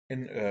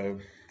In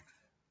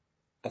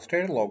a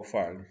Stata log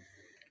file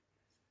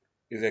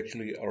is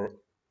actually a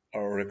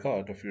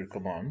record of your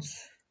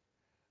commands,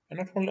 and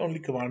not only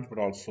commands but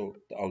also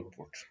the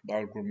output. The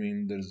output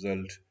means the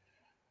result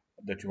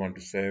that you want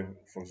to save.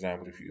 For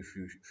example, if you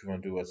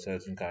want to do a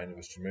certain kind of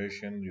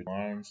estimation, you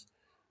commands,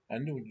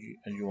 and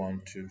you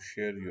want to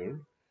share your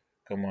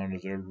command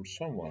result with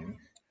someone,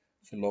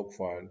 so log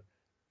file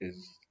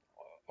is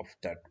of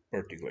that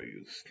particular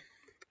use.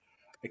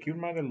 I keep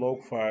in mind a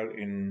log file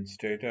in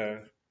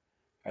Stata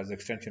as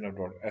extension of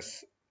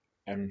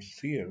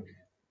 .smcl,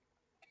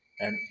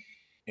 and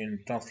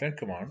in translate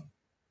command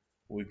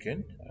we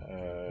can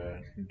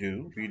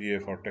do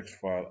PDF or text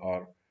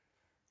file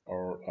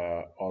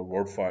or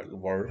Word file,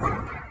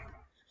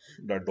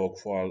 Word.doc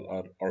file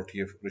or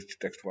RTF rich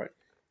text file.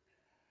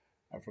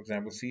 For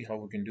example, see how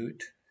we can do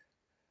it.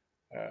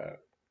 Uh,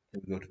 we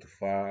go to the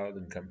file,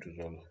 then come to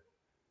the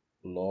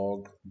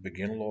log,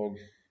 begin log,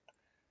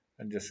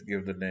 and just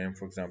give the name,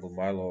 for example,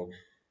 my log,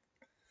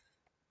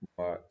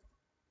 my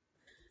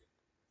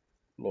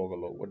log,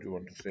 what do you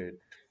want to say?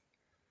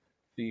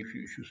 See if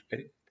you choose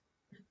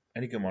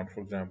any command,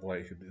 for example, I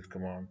issue this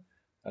command,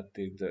 I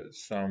take the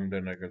sum,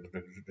 then I get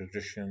the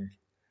regression.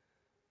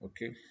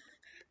 Okay,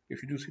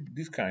 if you do see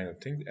this kind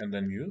of thing, and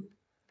then you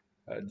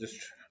just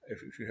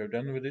if you have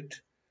done with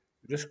it,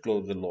 just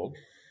close the log.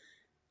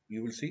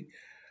 You will see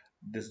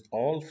this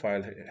all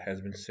file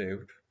has been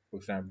saved. For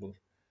example,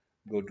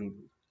 go to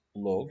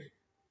log,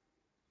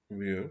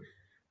 where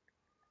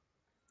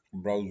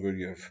browse where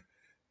you have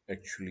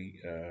actually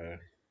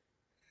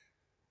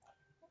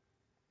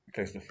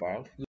placed the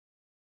file.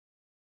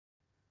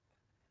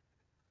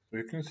 So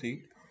you can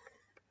see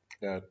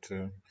that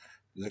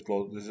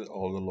this is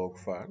all the log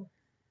file.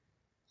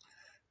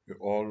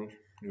 All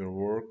your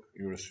work,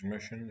 your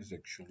estimation is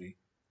actually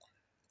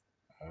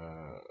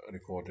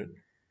recorded.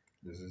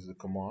 This is the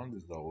command,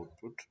 this is the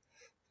output,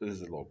 this is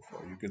the log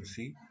file. You can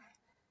see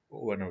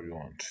whenever you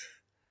want.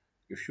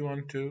 If you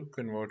want to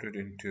convert it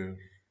into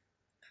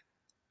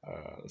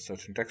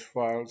certain text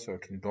file,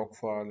 certain doc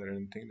file, or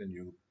anything, then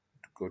you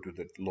go to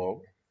that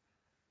log,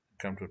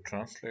 come to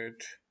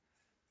translate,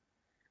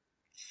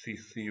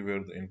 see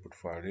where the input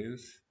file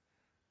is,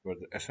 where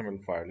the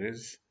SML file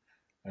is,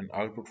 and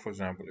output. For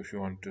example, if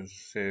you want to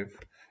save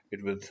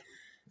it with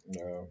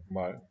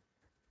my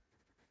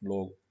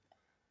log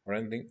or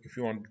anything, if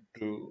you want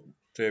to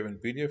save in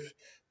PDF,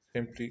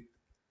 simply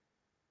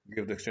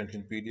give the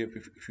extension PDF.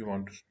 If you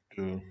want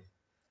to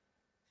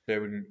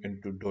save it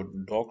into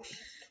docs,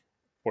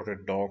 put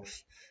it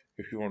docs.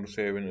 If you want to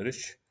save in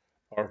rich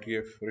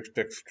RTF, rich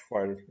text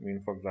file, I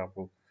mean, for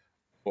example,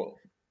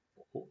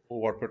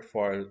 WordPad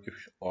file,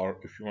 if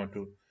you want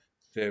to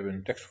save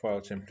in text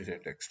file, simply say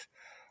text.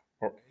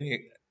 Or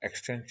any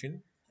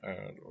extension,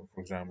 for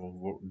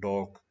example,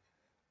 doc,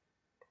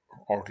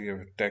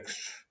 RTF text,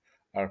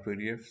 or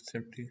PDF,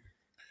 simply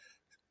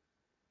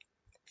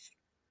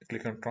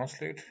click on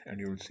translate and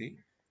you will see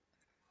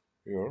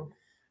your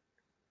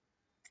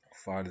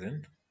file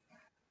in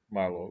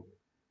malog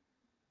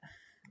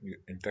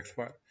in text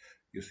file.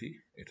 You see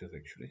it is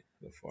actually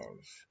the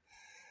files.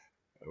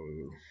 I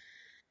will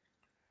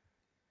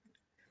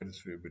put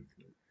this a bit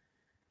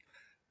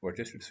what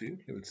just with you.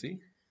 You will see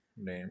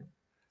name,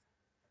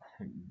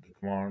 the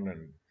command,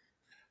 and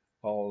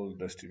all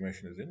the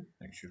estimation is in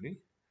actually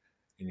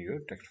in your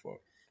text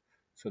file.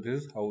 So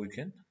this is how we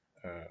can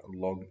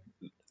log,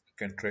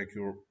 can track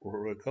your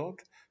record,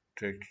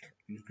 track,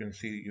 you can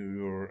see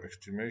your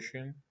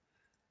estimation,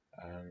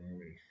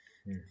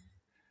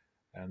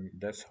 and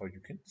that's how you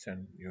can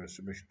send your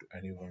estimation to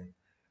anyone,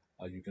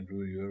 or you can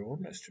do your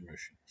own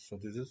estimation. So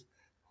this is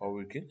how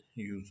we can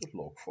use the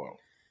log file.